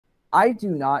I do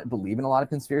not believe in a lot of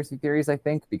conspiracy theories, I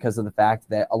think, because of the fact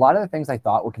that a lot of the things I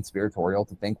thought were conspiratorial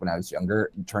to think when I was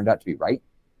younger turned out to be right.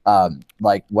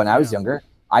 Like when I was younger,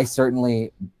 I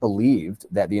certainly believed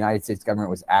that the United States government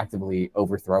was actively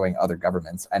overthrowing other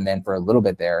governments. And then for a little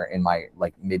bit there in my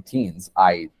like mid-teens,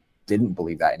 I didn't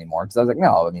believe that anymore because I was like,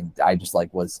 no, I mean, I just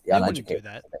like was uneducated.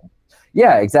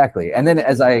 Yeah, exactly. And then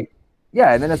as I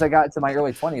got to my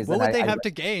early 20s, what would they have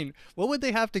to gain? What would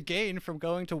they have to gain from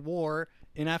going to war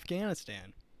in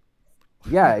Afghanistan?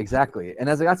 Yeah, exactly. And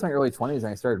as I got to my early 20s and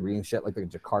I started reading shit like the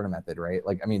Jakarta method, right?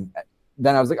 Like, I mean,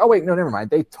 then I was like, oh wait, no, never mind.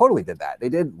 They totally did that. They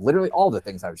did literally all the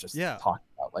things I was just talking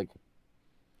about. Like,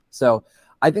 so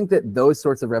I think that those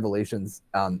sorts of revelations,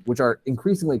 which are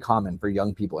increasingly common for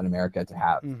young people in America to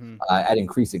have at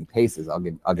increasing paces, I'll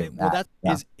give them that.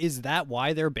 Is that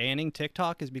why they're banning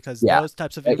TikTok? Is because those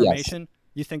types of information?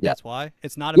 You think that's why?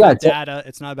 It's not about data.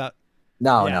 It's not about.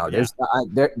 No.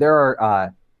 There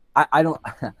are. I don't.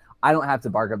 I don't have to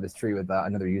bark up this tree with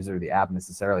another user of the app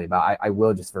necessarily, but I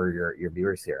will just for your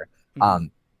viewers here.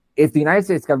 If the United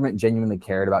States government genuinely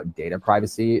cared about data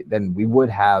privacy, then we would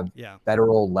have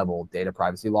federal level data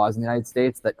privacy laws in the United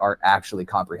States that are actually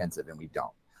comprehensive, and we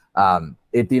don't.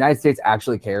 If the United States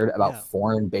actually cared about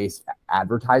foreign-based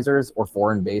advertisers or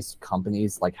foreign-based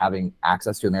companies like having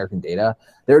access to American data,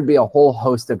 there would be a whole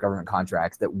host of government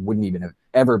contracts that wouldn't even have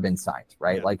ever been signed,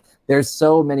 right? Like there's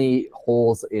so many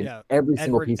holes in every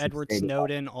single piece of Edward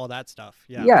Snowden, all that stuff.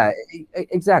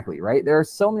 Exactly, right? There are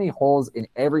so many holes in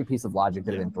every piece of logic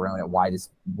that have been thrown at why this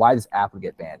app would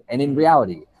get banned. And in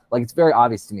reality, like it's very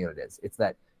obvious to me what it is. It's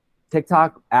that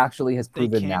TikTok actually has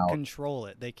proven now they can't control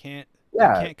it. They can't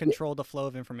control the flow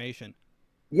of information.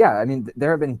 Yeah, I mean,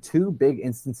 there have been two big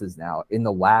instances now in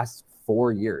the last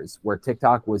 4 years where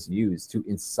TikTok was used to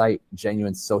incite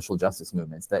genuine social justice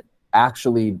movements that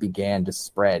actually began to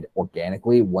spread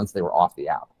organically once they were off the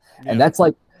app. And that's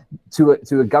like to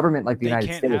a government like the United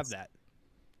States. They can't have that.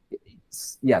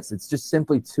 Yes, it's just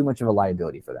simply too much of a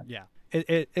liability for them. Yeah,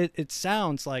 it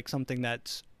sounds like something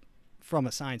that's from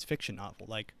a science fiction novel,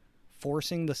 like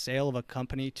forcing the sale of a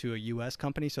company to a U.S.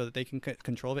 company so that they can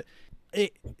control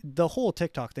it. The whole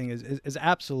TikTok thing is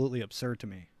absolutely absurd to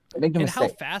me. And how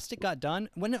fast it got done.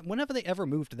 Whenever they ever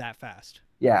moved that fast.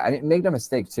 Yeah, I mean, make no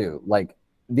mistake too. Like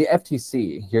the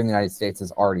FTC here in the United States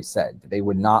has already said that they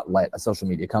would not let a social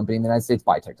media company in the United States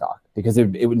buy TikTok because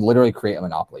it would literally create a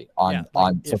monopoly on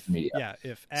social media. Yeah,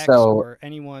 if X or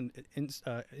anyone,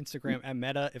 Instagram and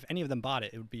Meta, if any of them bought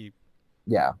it, it would be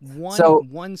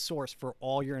one source for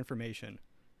all your information.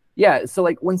 Yeah, so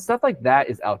like when stuff like that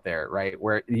is out there, right,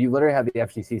 where you literally have the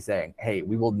FTC saying, hey,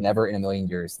 we will never in a million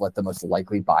years let the most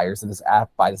likely buyers of this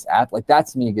app buy this app, like that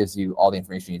to me gives you all the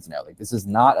information you need to know. Like this is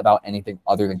not about anything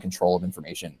other than control of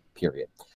information, period.